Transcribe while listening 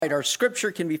Right, our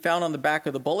scripture can be found on the back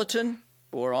of the bulletin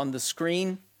or on the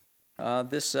screen.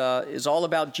 This is all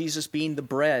about Jesus being the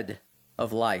bread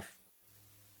of life.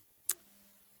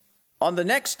 On the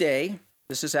next day,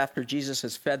 this is after Jesus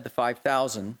has fed the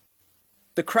 5,000,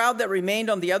 the crowd that remained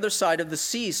on the other side of the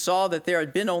sea saw that there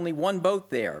had been only one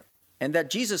boat there, and that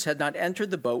Jesus had not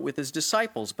entered the boat with his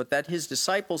disciples, but that his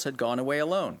disciples had gone away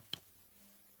alone.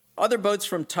 Other boats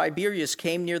from Tiberias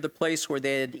came near the place where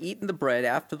they had eaten the bread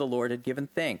after the Lord had given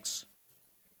thanks.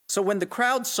 So when the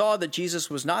crowd saw that Jesus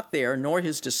was not there, nor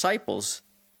his disciples,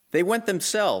 they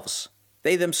themselves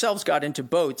got into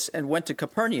boats and went to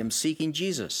Capernaum seeking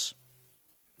Jesus.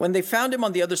 When they found him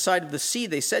on the other side of the sea,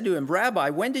 they said to him, "Rabbi,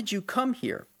 when did you come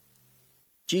here?"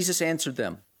 Jesus answered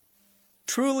them,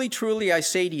 "Truly, truly, I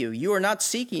say to you, you are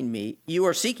seeking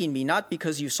me not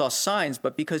because you saw signs,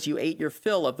 but because you ate your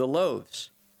fill of the loaves.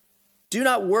 Do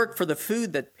not work for the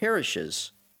food that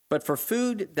perishes, but for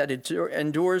food that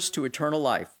endures to eternal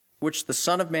life, which the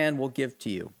Son of Man will give to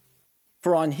you.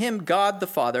 For on him God the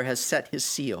Father has set his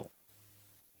seal."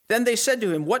 Then they said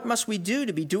to him, "What must we do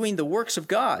to be doing the works of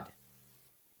God?"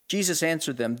 Jesus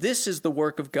answered them, "This is the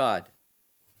work of God,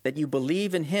 that you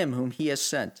believe in him whom he has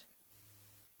sent."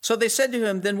 So they said to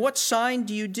him, "Then what sign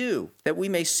do you do, that we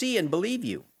may see and believe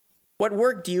you? What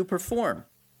work do you perform?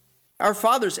 Our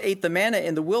fathers ate the manna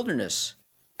in the wilderness.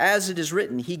 As it is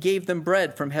written, he gave them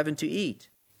bread from heaven to eat."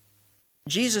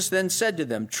 Jesus then said to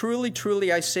them, "Truly,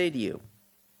 truly, I say to you,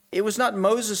 it was not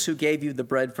Moses who gave you the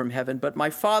bread from heaven, but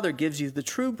my Father gives you the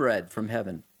true bread from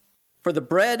heaven. For the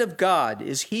bread of God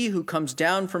is he who comes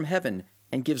down from heaven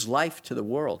and gives life to the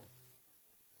world."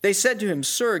 They said to him,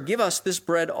 "Sir, give us this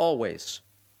bread always."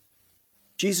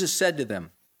 Jesus said to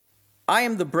them, "I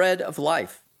am the bread of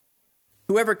life.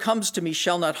 Whoever comes to me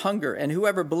shall not hunger, and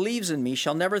whoever believes in me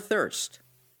shall never thirst.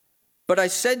 But I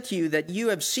said to you that you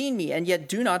have seen me and yet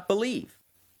do not believe.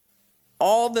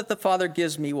 All that the Father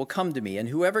gives me will come to me, and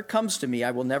whoever comes to me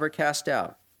I will never cast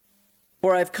out.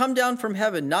 For I have come down from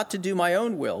heaven not to do my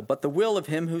own will, but the will of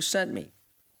him who sent me.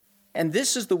 And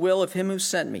this is the will of him who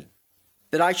sent me,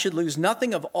 that I should lose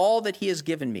nothing of all that he has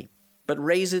given me, but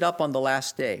raise it up on the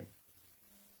last day.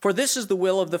 For this is the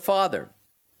will of the Father,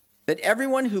 that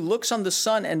everyone who looks on the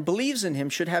Son and believes in him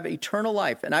should have eternal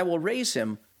life, and I will raise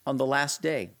him on the last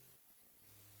day."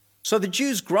 So the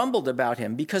Jews grumbled about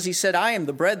him because he said, "I am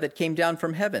the bread that came down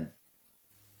from heaven."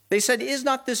 They said, "Is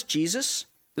not this Jesus,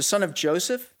 the son of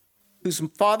Joseph, whose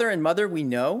father and mother we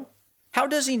know? How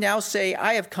does he now say,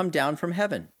 'I have come down from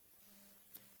heaven'?"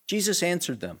 Jesus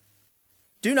answered them,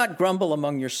 "Do not grumble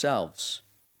among yourselves.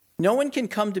 No one can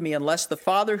come to me unless the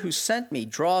Father who sent me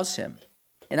draws him,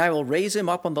 and I will raise him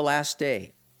up on the last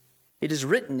day. It is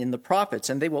written in the prophets,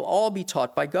 and they will all be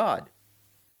taught by God.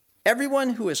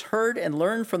 Everyone who has heard and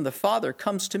learned from the Father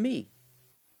comes to me.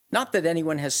 Not that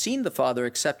anyone has seen the Father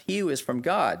except he who is from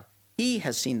God. He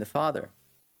has seen the Father.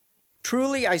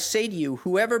 Truly I say to you,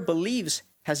 whoever believes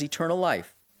has eternal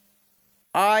life.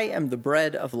 I am the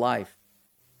bread of life.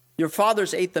 Your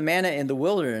fathers ate the manna in the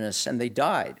wilderness, and they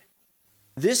died.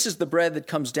 This is the bread that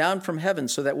comes down from heaven,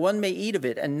 so that one may eat of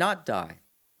it and not die.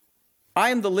 I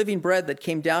am the living bread that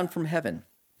came down from heaven.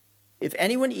 If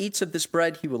anyone eats of this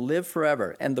bread, he will live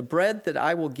forever, and the bread that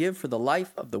I will give for the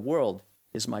life of the world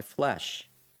is my flesh."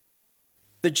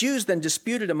 The Jews then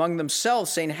disputed among themselves,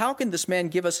 saying, "How can this man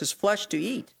give us his flesh to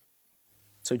eat?"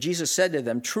 So Jesus said to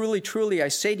them, "Truly, truly, I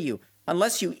say to you,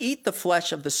 unless you eat the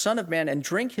flesh of the Son of Man and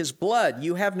drink his blood,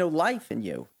 you have no life in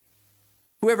you.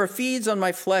 Whoever feeds on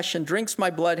my flesh and drinks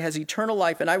my blood has eternal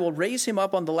life, and I will raise him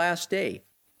up on the last day.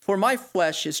 For my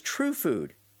flesh is true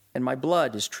food, and my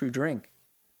blood is true drink.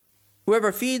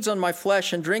 Whoever feeds on my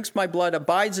flesh and drinks my blood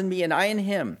abides in me, and I in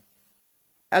him.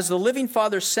 As the living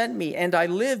Father sent me, and I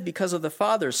live because of the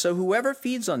Father, so whoever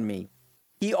feeds on me,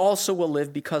 he also will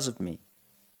live because of me.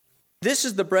 This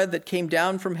is the bread that came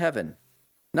down from heaven,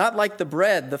 not like the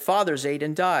bread the fathers ate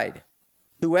and died.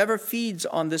 Whoever feeds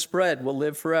on this bread will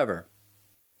live forever."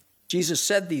 Jesus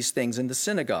said these things in the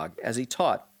synagogue as he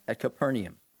taught at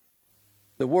Capernaum.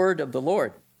 The word of the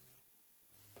Lord.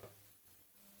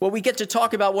 Well, we get to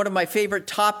talk about one of my favorite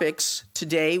topics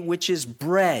today, which is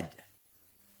bread.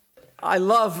 I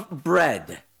love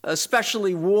bread,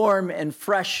 especially warm and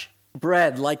fresh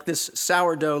bread like this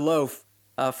sourdough loaf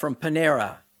from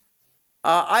Panera.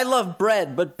 I love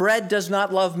bread, but bread does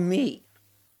not love me.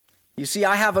 You see,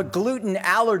 I have a gluten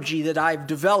allergy that I've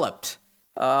developed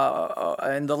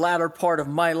in the latter part of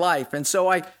my life. And so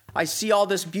I see all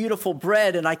this beautiful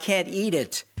bread and I can't eat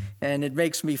it, and it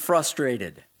makes me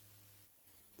frustrated.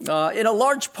 In a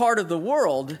large part of the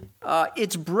world,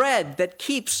 it's bread that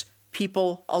keeps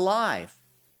people alive.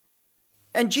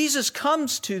 And Jesus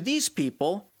comes to these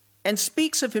people and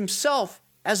speaks of himself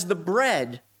as the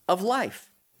bread of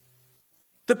life.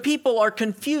 The people are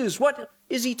confused. What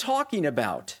is he talking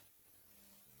about?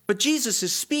 But Jesus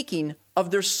is speaking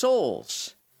of their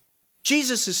souls.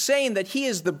 Jesus is saying that he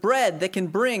is the bread that can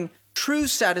bring true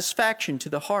satisfaction to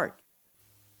the heart.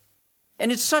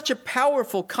 And it's such a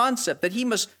powerful concept that he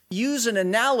must use an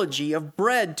analogy of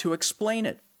bread to explain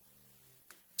it.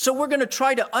 So we're going to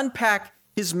try to unpack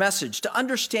his message, to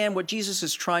understand what Jesus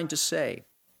is trying to say.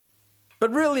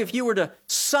 But really, if you were to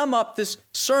sum up this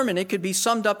sermon, it could be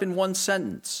summed up in one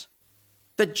sentence: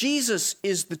 that Jesus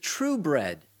is the true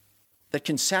bread that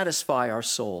can satisfy our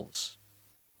souls.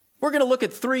 We're going to look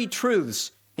at three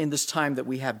truths in this time that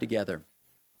we have together.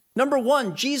 Number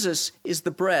one, Jesus is the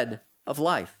bread of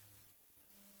life.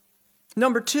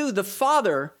 Number two, the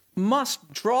Father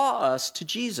must draw us to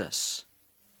Jesus.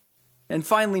 And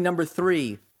finally, number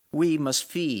three, we must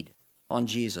feed on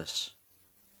Jesus.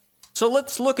 So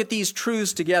let's look at these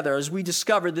truths together as we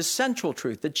discover this central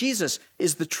truth, that Jesus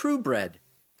is the true bread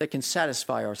that can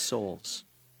satisfy our souls.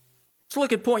 Let's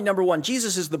look at point number one.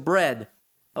 Jesus is the bread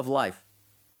of life.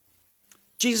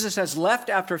 Jesus has left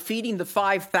after feeding the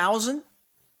 5,000,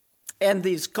 and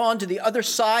he's gone to the other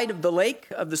side of the lake,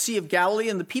 of the Sea of Galilee,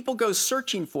 and the people go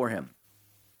searching for him.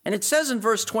 And it says in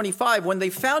verse 25, when they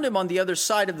found him on the other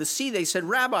side of the sea, they said,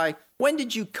 "Rabbi, when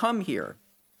did you come here?"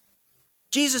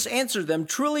 Jesus answered them,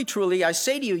 "Truly, truly, I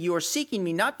say to you, you are seeking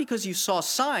me not because you saw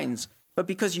signs, but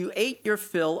because you ate your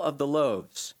fill of the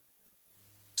loaves."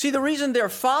 See, the reason they're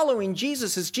following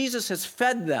Jesus is Jesus has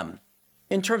fed them.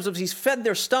 In terms of he's fed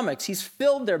their stomachs, he's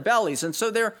filled their bellies. And so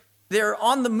they're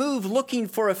on the move looking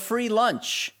for a free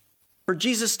lunch, for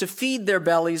Jesus to feed their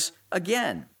bellies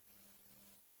again.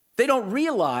 They don't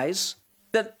realize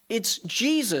that it's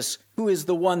Jesus who is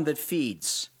the one that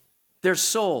feeds their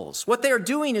souls. What they are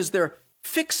doing is they're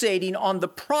fixating on the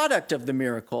product of the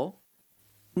miracle,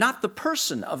 not the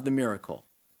person of the miracle.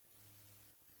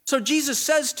 So Jesus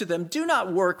says to them, "Do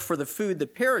not work for the food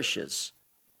that perishes,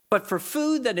 but for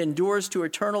food that endures to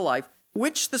eternal life,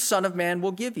 which the Son of Man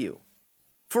will give you.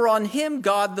 For on him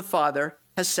God the Father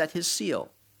has set his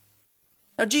seal."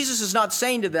 Now Jesus is not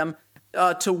saying to them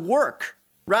to work,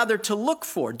 rather to look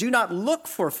for. Do not look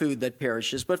for food that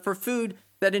perishes, but for food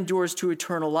that endures to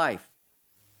eternal life.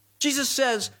 Jesus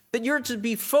says that you're to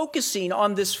be focusing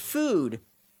on this food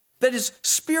that is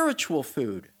spiritual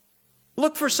food.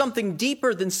 Look for something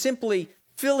deeper than simply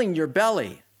filling your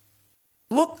belly.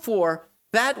 Look for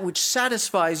that which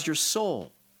satisfies your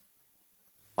soul.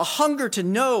 A hunger to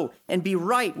know and be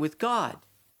right with God.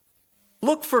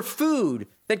 Look for food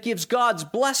that gives God's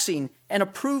blessing and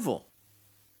approval.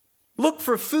 Look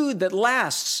for food that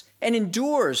lasts and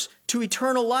endures to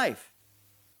eternal life.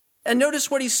 And notice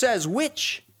what he says,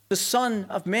 which the Son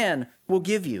of Man will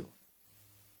give you.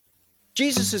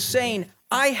 Jesus is saying,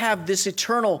 I have this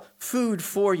eternal food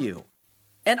for you,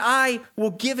 and I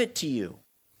will give it to you.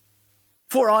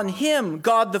 For on him,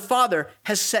 God the Father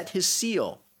has set his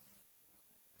seal.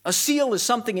 A seal is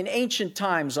something in ancient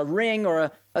times, a ring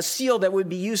or a seal that would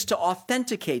be used to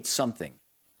authenticate something.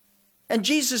 And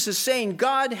Jesus is saying,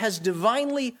 God has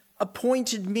divinely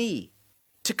appointed me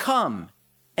to come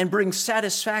and bring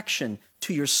satisfaction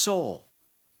to your soul.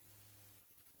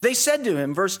 They said to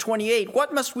him, verse 28,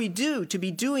 "What must we do to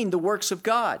be doing the works of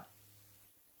God?"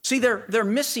 See, they're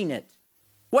missing it.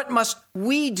 What must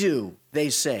we do,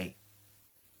 they say.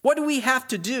 What do we have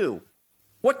to do?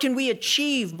 What can we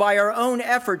achieve by our own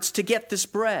efforts to get this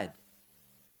bread?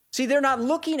 See, they're not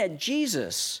looking at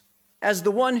Jesus as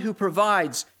the one who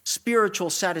provides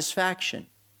spiritual satisfaction.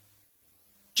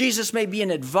 Jesus may be an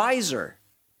advisor,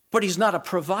 but he's not a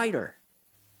provider.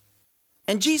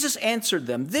 And Jesus answered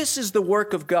them, "This is the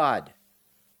work of God,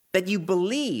 that you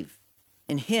believe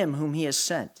in him whom he has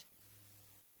sent."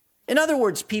 In other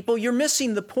words, people, you're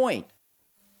missing the point.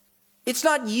 It's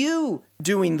not you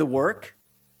doing the work.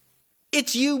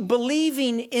 It's you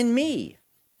believing in me.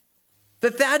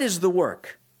 That is the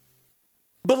work.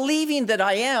 Believing that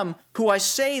I am who I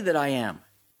say that I am.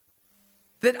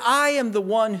 That I am the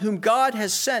one whom God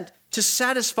has sent to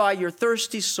satisfy your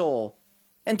thirsty soul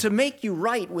and to make you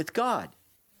right with God.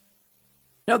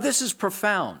 Now, this is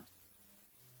profound.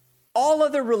 All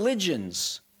other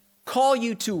religions call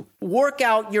you to work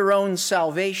out your own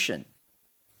salvation.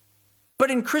 But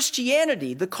in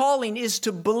Christianity, the calling is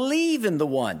to believe in the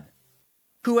one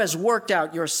who has worked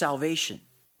out your salvation.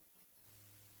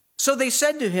 So they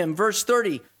said to him, verse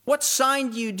 30, "What sign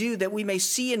do you do that we may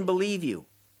see and believe you?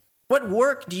 What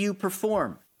work do you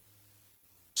perform?"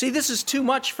 See, this is too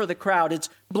much for the crowd. It's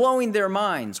blowing their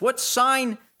minds. What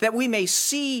sign that we may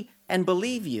see and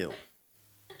believe you?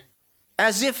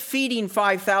 as if feeding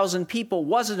 5,000 people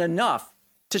wasn't enough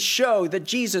to show that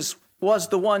Jesus was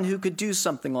the one who could do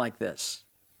something like this.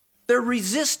 They're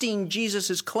resisting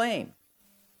Jesus' claim.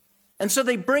 And so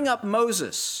they bring up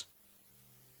Moses.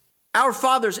 Our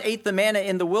fathers ate the manna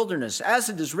in the wilderness. As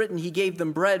it is written, he gave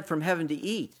them bread from heaven to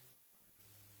eat.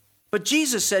 But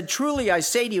Jesus said, truly I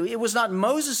say to you, it was not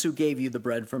Moses who gave you the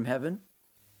bread from heaven,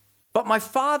 but my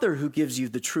Father who gives you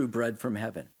the true bread from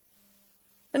heaven.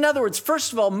 In other words,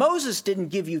 first of all, Moses didn't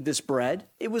give you this bread.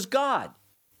 It was God.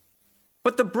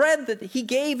 But the bread that he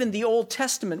gave in the Old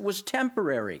Testament was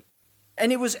temporary,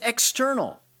 and it was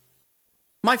external.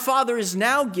 My Father is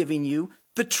now giving you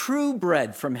the true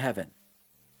bread from heaven,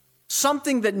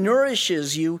 something that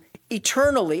nourishes you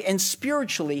eternally and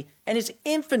spiritually and is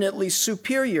infinitely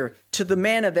superior to the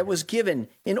manna that was given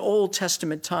in Old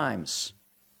Testament times.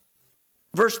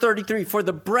 Verse 33, for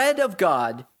the bread of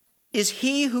God is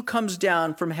he who comes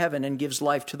down from heaven and gives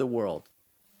life to the world.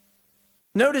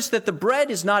 Notice that the bread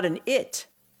is not an it.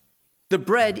 The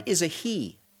bread is a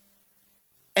he.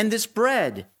 And this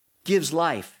bread gives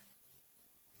life.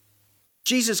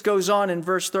 Jesus goes on in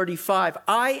verse 35,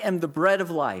 I am the bread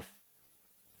of life.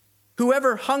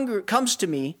 Whoever comes to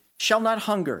me shall not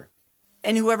hunger,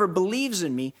 and whoever believes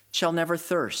in me shall never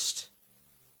thirst.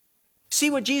 See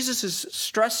what Jesus is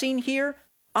stressing here?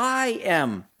 I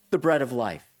am the bread of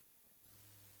life.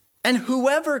 And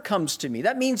whoever comes to me,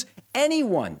 that means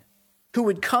anyone who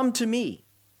would come to me,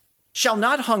 shall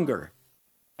not hunger,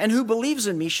 and who believes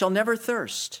in me shall never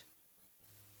thirst.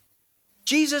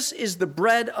 Jesus is the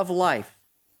bread of life,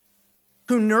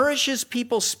 who nourishes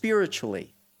people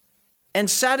spiritually and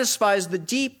satisfies the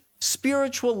deep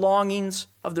spiritual longings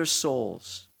of their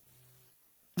souls.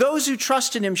 Those who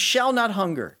trust in him shall not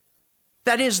hunger.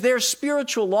 That is, their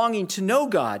spiritual longing to know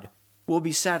God will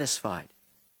be satisfied.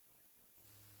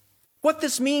 What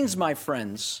this means, my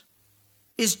friends,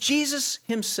 is Jesus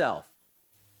himself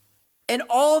and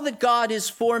all that God is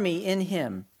for me in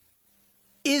him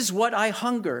is what I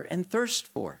hunger and thirst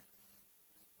for.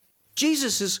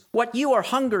 Jesus is what you are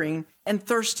hungering and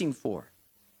thirsting for.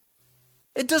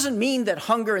 It doesn't mean that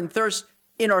hunger and thirst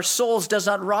in our souls does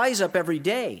not rise up every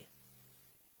day,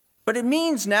 but it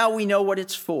means now we know what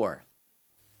it's for.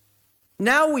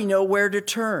 Now we know where to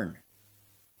turn.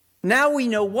 Now we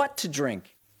know what to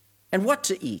drink and what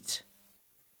to eat.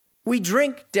 We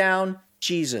drink down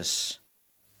Jesus.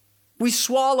 We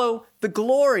swallow the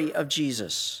glory of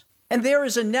Jesus, and there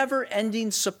is a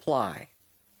never-ending supply.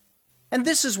 And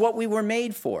this is what we were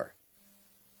made for.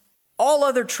 All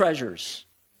other treasures,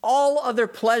 all other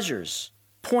pleasures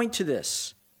point to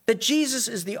this, that Jesus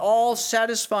is the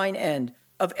all-satisfying end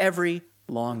of every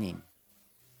longing.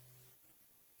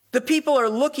 The people are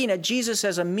looking at Jesus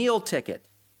as a meal ticket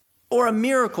or a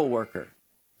miracle worker.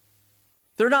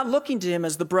 They're not looking to him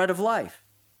as the bread of life.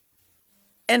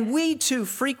 And we too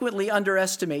frequently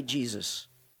underestimate Jesus,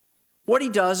 what he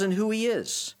does and who he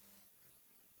is.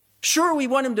 Sure, we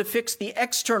want him to fix the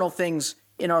external things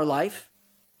in our life,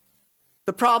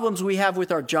 the problems we have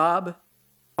with our job,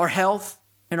 our health,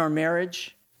 and our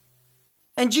marriage.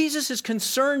 And Jesus is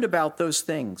concerned about those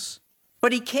things,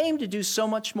 but he came to do so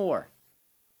much more.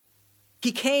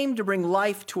 He came to bring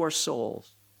life to our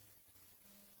souls.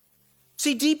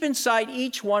 See, deep inside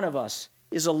each one of us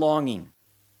is a longing,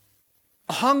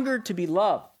 a hunger to be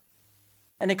loved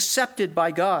and accepted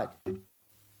by God.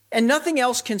 And nothing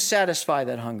else can satisfy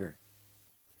that hunger.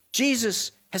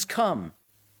 Jesus has come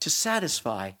to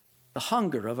satisfy the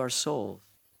hunger of our souls.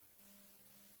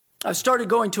 I've started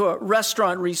going to a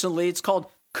restaurant recently. It's called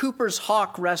Cooper's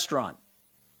Hawk Restaurant.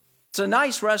 It's a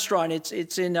nice restaurant.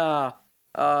 It's in the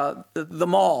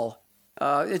mall.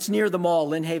 It's near the mall,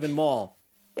 Lynn Haven Mall.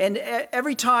 And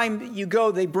every time you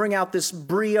go, they bring out this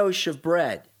brioche of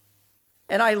bread.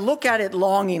 And I look at it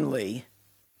longingly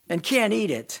and can't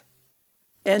eat it.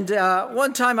 And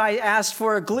one time I asked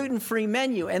for a gluten-free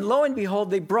menu, and lo and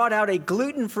behold, they brought out a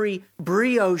gluten-free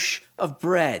brioche of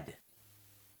bread.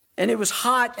 And it was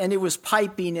hot, and it was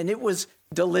piping, and it was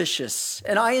delicious,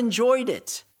 and I enjoyed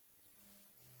it.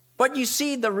 But you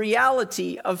see, the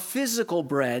reality of physical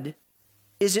bread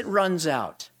is it runs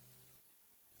out.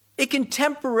 It can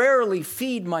temporarily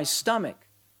feed my stomach,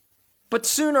 but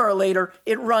sooner or later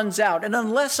it runs out. And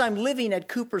unless I'm living at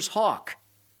Cooper's Hawk,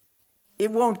 it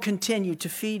won't continue to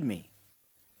feed me.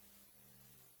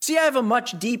 See, I have a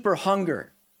much deeper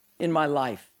hunger in my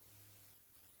life.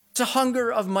 It's a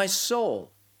hunger of my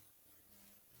soul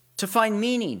to find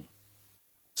meaning,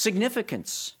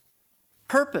 significance,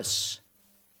 purpose,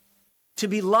 to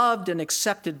be loved and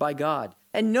accepted by God.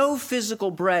 And no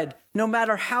physical bread, no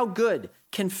matter how good,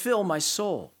 can fill my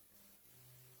soul.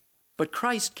 But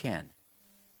Christ can.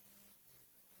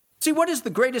 See, what is the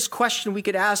greatest question we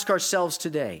could ask ourselves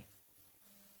today?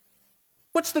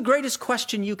 What's the greatest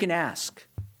question you can ask?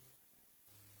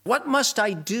 What must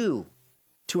I do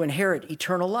to inherit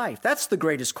eternal life? That's the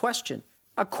greatest question,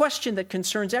 a question that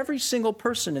concerns every single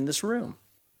person in this room.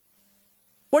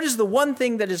 What is the one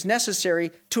thing that is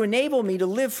necessary to enable me to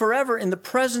live forever in the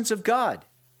presence of God?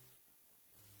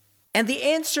 And the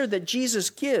answer that Jesus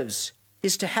gives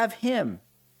is to have him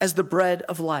as the bread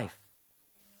of life.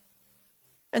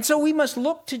 And so we must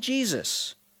look to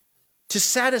Jesus to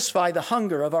satisfy the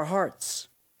hunger of our hearts.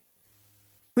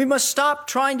 We must stop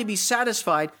trying to be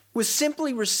satisfied with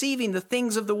simply receiving the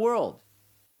things of the world.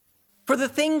 For the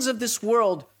things of this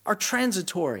world are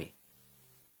transitory.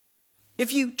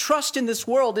 If you trust in this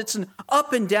world, it's an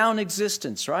up and down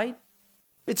existence, right?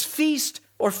 It's feast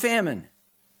or famine.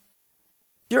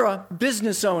 You're a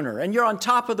business owner and you're on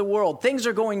top of the world. Things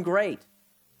are going great.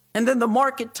 And then the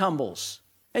market tumbles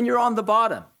and you're on the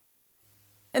bottom.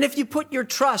 And if you put your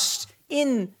trust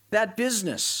in that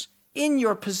business, in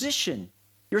your position,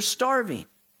 you're starving.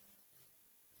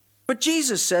 But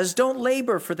Jesus says, don't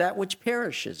labor for that which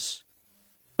perishes,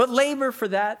 but labor for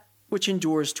that which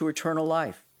endures to eternal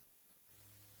life.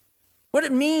 What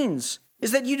it means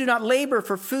is that you do not labor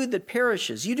for food that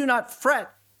perishes. You do not fret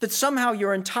that somehow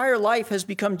your entire life has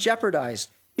become jeopardized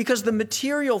because the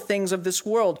material things of this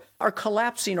world are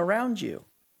collapsing around you.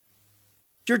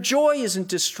 Your joy isn't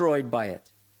destroyed by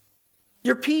it.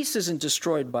 Your peace isn't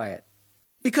destroyed by it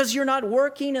because you're not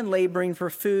working and laboring for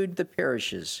food that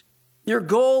perishes. Your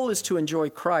goal is to enjoy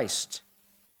Christ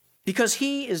because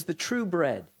he is the true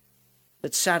bread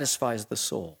that satisfies the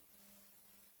soul.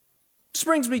 This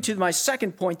brings me to my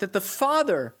second point, that the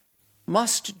Father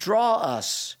must draw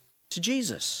us to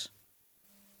Jesus.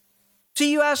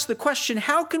 See, you ask the question,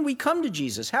 how can we come to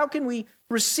Jesus? How can we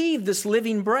receive this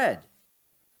living bread?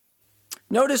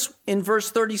 Notice in verse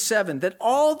 37 that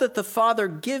all that the Father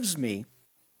gives me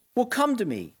will come to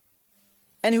me,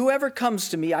 and whoever comes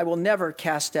to me I will never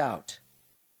cast out.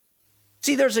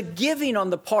 See, there's a giving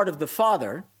on the part of the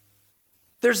Father,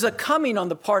 there's a coming on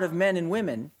the part of men and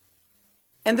women,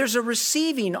 and there's a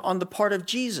receiving on the part of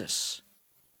Jesus.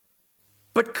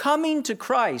 But coming to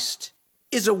Christ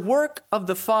is a work of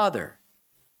the Father.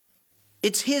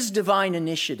 It's his divine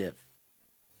initiative.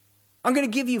 I'm going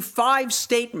to give you 5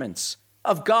 statements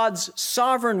of God's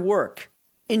sovereign work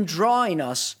in drawing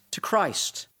us to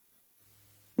Christ.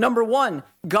 Number 1,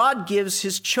 God gives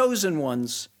his chosen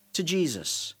ones to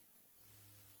Jesus.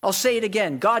 I'll say it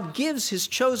again. God gives his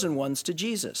chosen ones to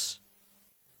Jesus.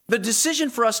 The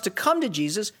decision for us to come to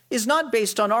Jesus is not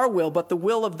based on our will, but the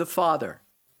will of the Father.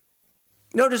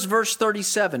 Notice verse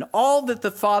 37. All that the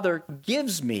Father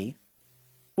gives me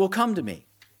will come to me.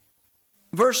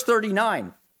 Verse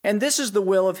 39. And this is the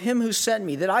will of him who sent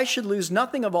me, that I should lose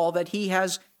nothing of all that he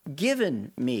has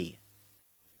given me.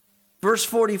 Verse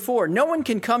 44. No one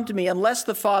can come to me unless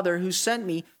the Father who sent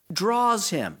me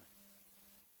draws him.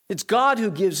 It's God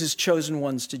who gives his chosen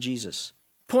ones to Jesus.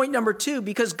 Point number 2,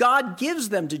 because God gives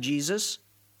them to Jesus,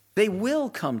 they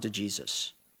will come to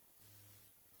Jesus.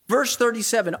 Verse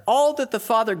 37, all that the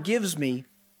Father gives me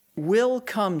will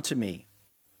come to me.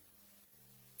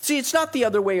 See, it's not the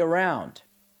other way around.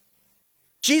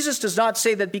 Jesus does not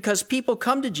say that because people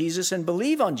come to Jesus and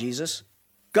believe on Jesus,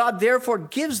 God therefore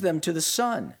gives them to the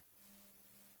Son.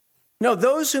 No,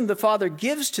 those whom the Father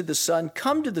gives to the Son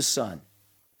come to the Son.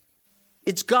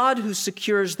 It's God who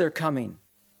secures their coming.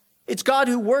 It's God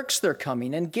who works their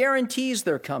coming and guarantees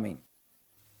their coming.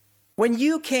 When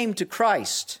you came to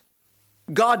Christ,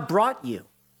 God brought you.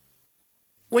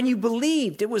 When you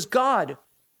believed, it was God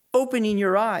opening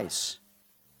your eyes.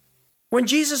 When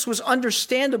Jesus was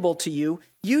understandable to you,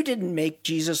 you didn't make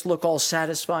Jesus look all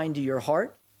satisfying to your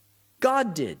heart.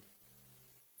 God did.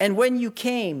 And when you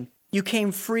came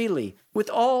freely with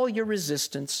all your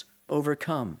resistance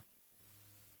overcome.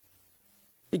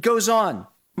 It goes on.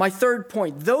 My third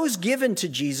point, those given to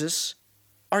Jesus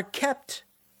are kept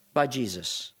by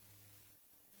Jesus.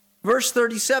 Verse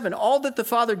 37, all that the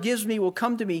Father gives me will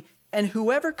come to me, and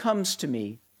whoever comes to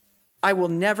me, I will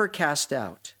never cast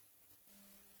out.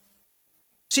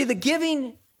 See, the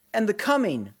giving and the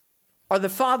coming are the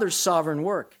Father's sovereign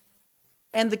work,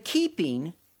 and the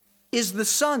keeping is the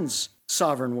Son's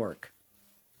sovereign work.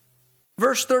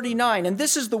 Verse 39, and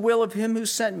this is the will of him who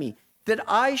sent me, that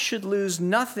I should lose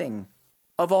nothing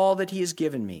of all that he has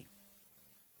given me.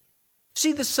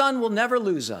 See, the Son will never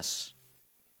lose us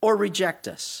or reject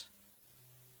us.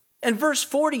 And verse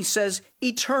 40 says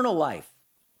eternal life,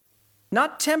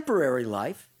 not temporary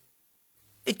life.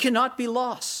 It cannot be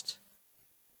lost.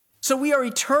 So we are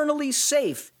eternally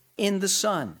safe in the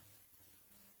Son.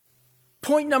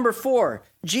 Point number 4,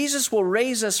 Jesus will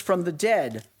raise us from the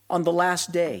dead on the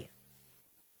last day.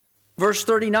 Verse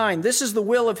 39, this is the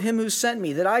will of him who sent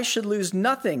me, that I should lose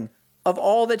nothing of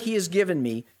all that he has given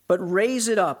me, but raise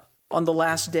it up on the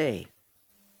last day.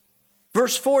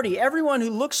 Verse 40, everyone who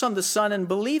looks on the Son and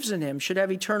believes in him should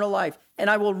have eternal life, and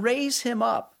I will raise him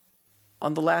up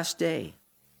on the last day.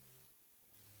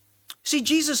 See,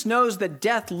 Jesus knows that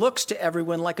death looks to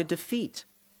everyone like a defeat,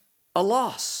 a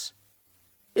loss.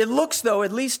 It looks, though,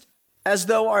 at least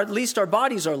our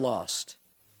bodies are lost.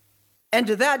 And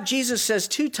to that, Jesus says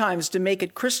 2 times to make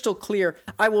it crystal clear,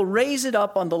 I will raise it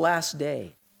up on the last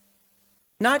day.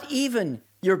 Not even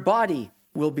your body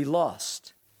will be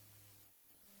lost.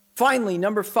 Finally,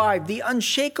 number 5, the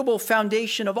unshakable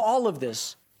foundation of all of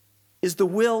this is the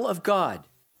will of God.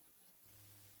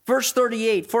 Verse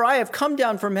 38, for I have come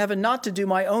down from heaven not to do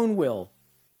my own will,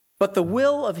 but the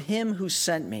will of him who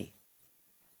sent me.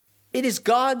 It is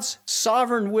God's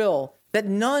sovereign will that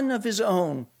none of his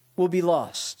own will be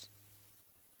lost.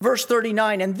 Verse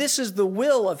 39, and this is the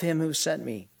will of him who sent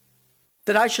me,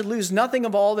 that I should lose nothing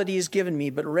of all that he has given me,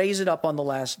 but raise it up on the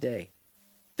last day.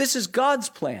 This is God's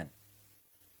plan,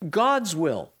 God's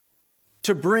will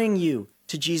to bring you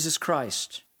to Jesus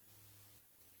Christ.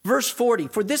 Verse 40,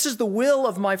 for this is the will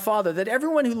of my Father, that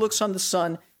everyone who looks on the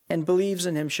Son and believes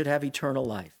in him should have eternal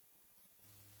life.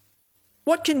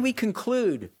 What can we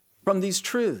conclude from these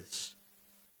truths?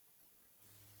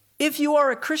 If you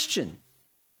are a Christian,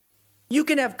 you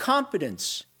can have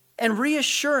confidence and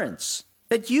reassurance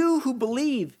that you who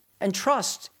believe and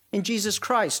trust in Jesus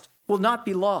Christ will not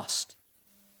be lost.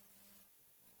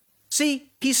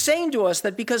 See, he's saying to us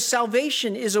that because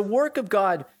salvation is a work of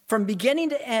God from beginning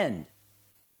to end,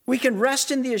 we can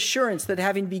rest in the assurance that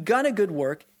having begun a good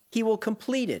work, he will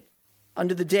complete it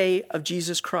unto the day of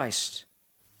Jesus Christ.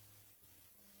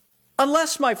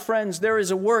 Unless, my friends, there is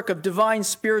a work of divine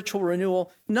spiritual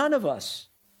renewal, none of us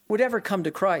would ever come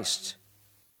to Christ.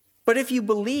 But if you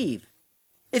believe,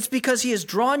 it's because he has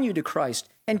drawn you to Christ,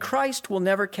 and Christ will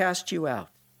never cast you out.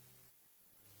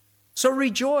 So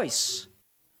rejoice.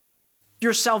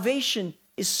 Your salvation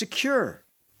is secure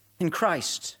in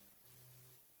Christ.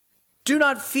 Do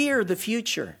not fear the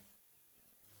future.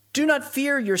 Do not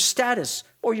fear your status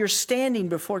or your standing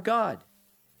before God,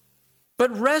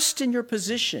 but rest in your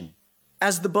position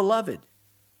as the beloved,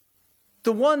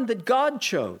 the one that God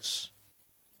chose,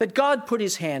 that God put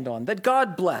his hand on, that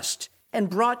God blessed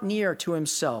and brought near to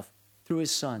himself through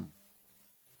his Son.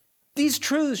 These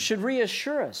truths should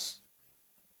reassure us,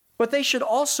 but they should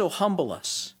also humble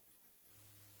us.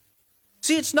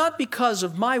 See, it's not because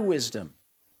of my wisdom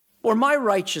or my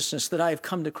righteousness that I have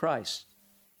come to Christ,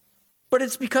 but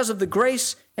it's because of the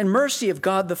grace and mercy of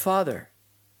God the Father.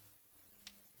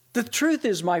 The truth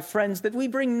is, my friends, that we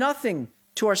bring nothing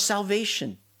to our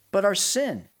salvation but our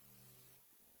sin.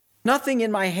 Nothing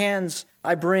in my hands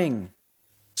I bring.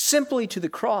 Simply to the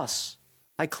cross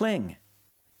I cling.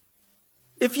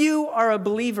 If you are a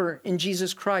believer in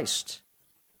Jesus Christ,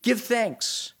 give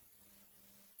thanks.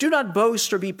 Do not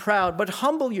boast or be proud, but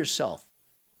humble yourself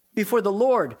before the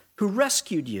Lord who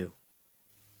rescued you.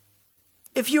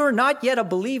 If you are not yet a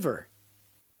believer,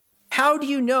 how do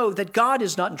you know that God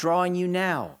is not drawing you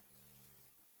now?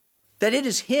 That it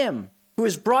is him who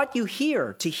has brought you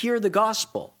here to hear the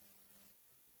gospel.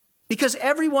 Because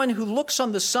everyone who looks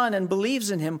on the Son and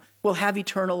believes in him will have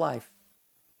eternal life.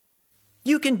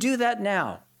 You can do that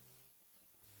now.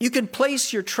 You can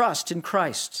place your trust in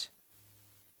Christ.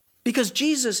 Because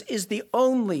Jesus is the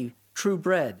only true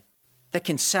bread that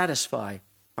can satisfy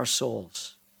our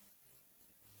souls.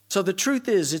 So the truth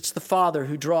is, it's the Father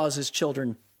who draws his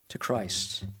children to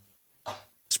Christ.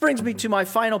 This brings me to my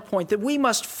final point, that we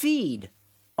must feed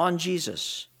on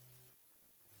Jesus.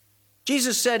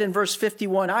 Jesus said in verse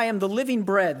 51, I am the living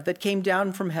bread that came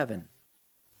down from heaven.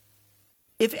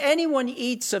 If anyone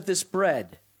eats of this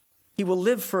bread, he will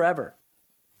live forever.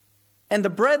 And the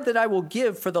bread that I will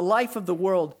give for the life of the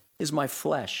world is my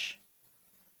flesh.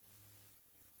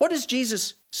 What is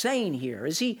Jesus saying here?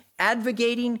 Is he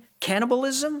advocating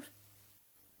cannibalism?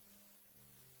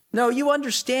 No, you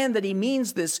understand that he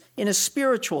means this in a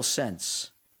spiritual sense.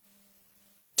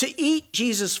 To eat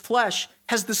Jesus' flesh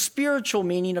has the spiritual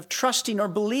meaning of trusting or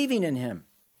believing in him,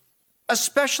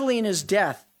 especially in his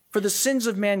death for the sins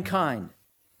of mankind.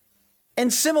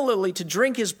 And similarly, to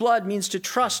drink his blood means to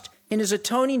trust in his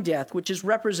atoning death, which is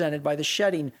represented by the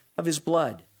shedding of his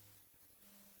blood.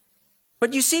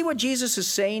 But you see what Jesus is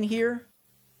saying here?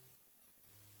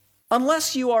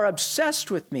 Unless you are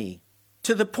obsessed with me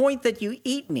to the point that you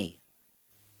eat me,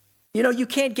 you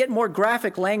can't get more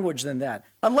graphic language than that.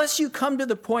 Unless you come to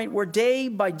the point where day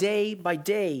by day by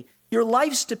day, your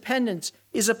life's dependence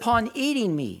is upon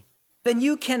eating me, then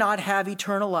you cannot have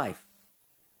eternal life.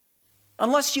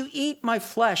 Unless you eat my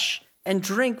flesh and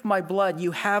drink my blood,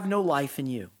 you have no life in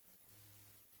you.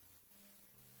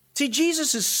 See,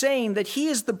 Jesus is saying that he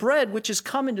is the bread which has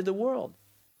come into the world.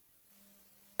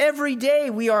 Every day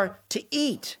we are to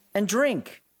eat and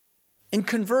drink in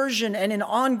conversion and in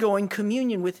ongoing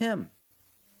communion with him.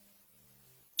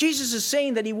 Jesus is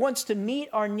saying that he wants to meet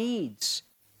our needs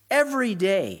every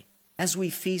day as we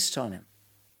feast on him.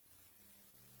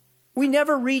 We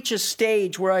never reach a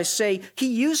stage where I say, he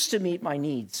used to meet my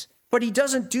needs, but he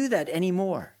doesn't do that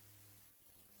anymore.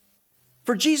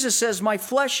 For Jesus says, my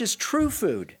flesh is true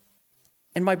food,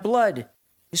 and my blood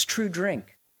is true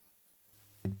drink.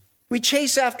 We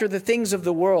chase after the things of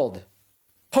the world,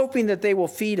 hoping that they will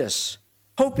feed us,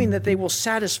 hoping that they will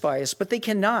satisfy us, but they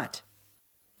cannot.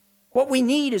 What we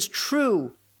need is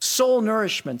true soul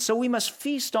nourishment, so we must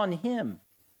feast on him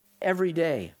every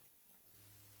day.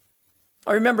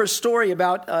 I remember a story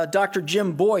about Dr.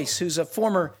 Jim Boyce, who's a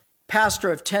former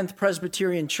pastor of 10th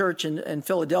Presbyterian Church in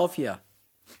Philadelphia.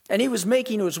 And he was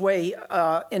making his way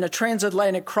in a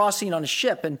transatlantic crossing on a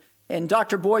ship, and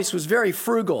Dr. Boyce was very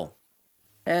frugal.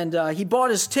 And he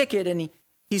bought his ticket, and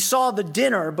he saw the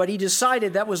dinner, but he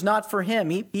decided that was not for him.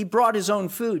 He brought his own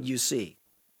food, you see.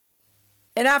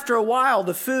 And after a while,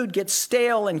 the food gets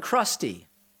stale and crusty.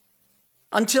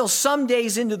 Until some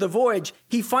days into the voyage,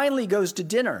 he finally goes to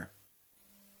dinner.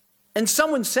 And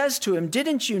someone says to him,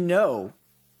 didn't you know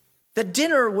that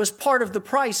dinner was part of the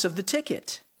price of the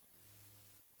ticket?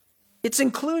 It's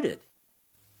included.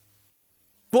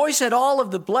 Boyce had all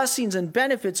of the blessings and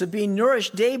benefits of being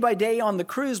nourished day by day on the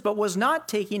cruise, but was not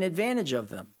taking advantage of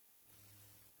them.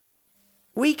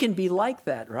 We can be like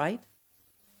that, right?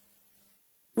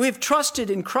 We have trusted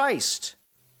in Christ,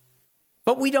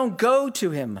 but we don't go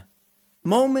to him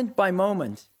moment by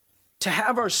moment to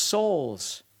have our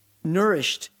souls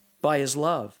nourished by his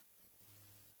love.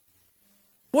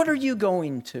 What are you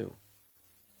going to?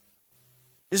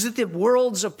 Is it the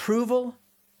world's approval?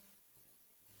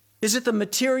 Is it the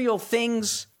material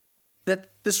things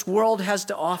that this world has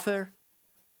to offer?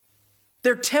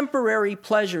 They're temporary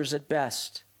pleasures at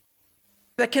best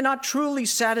that cannot truly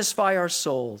satisfy our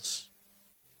souls.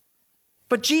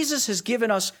 But Jesus has given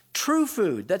us true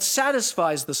food that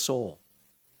satisfies the soul.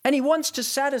 And he wants to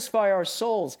satisfy our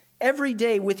souls every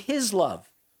day with his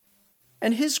love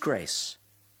and his grace.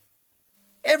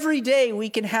 Every day we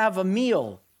can have a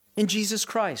meal in Jesus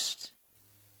Christ.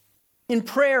 In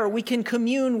prayer, we can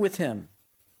commune with him.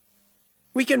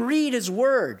 We can read his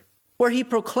word where he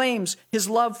proclaims his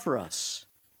love for us.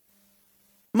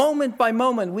 Moment by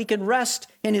moment, we can rest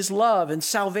in his love and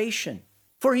salvation,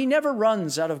 for he never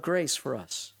runs out of grace for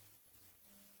us.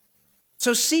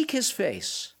 So seek his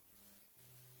face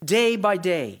day by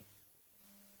day.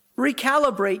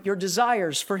 Recalibrate your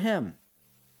desires for him.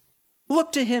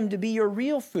 Look to him to be your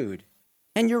real food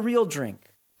and your real drink.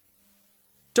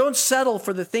 Don't settle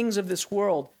for the things of this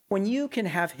world when you can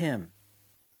have him.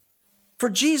 For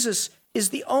Jesus is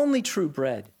the only true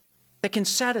bread that can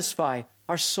satisfy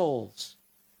our souls.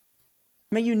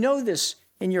 May you know this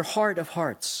in your heart of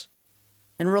hearts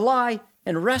and rely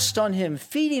and rest on him,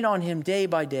 feeding on him day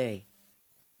by day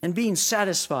and being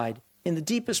satisfied in the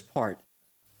deepest part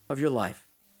of your life.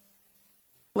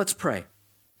 Let's pray.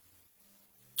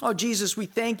 Oh, Jesus, we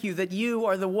thank you that you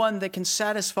are the one that can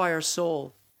satisfy our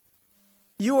soul.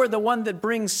 You are the one that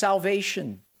brings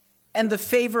salvation and the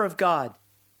favor of God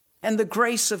and the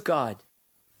grace of God.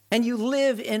 And you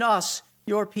live in us,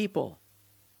 your people.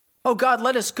 Oh God,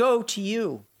 let us go to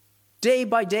you day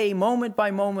by day, moment by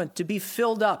moment, to be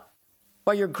filled up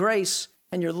by your grace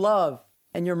and your love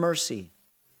and your mercy.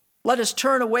 Let us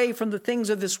turn away from the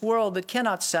things of this world that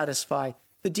cannot satisfy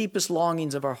the deepest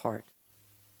longings of our heart.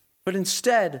 But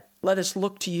instead, let us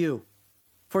look to you,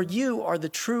 for you are the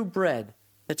true bread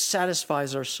that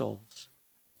satisfies our souls.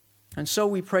 And so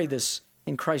we pray this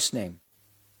in Christ's name.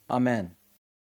 Amen.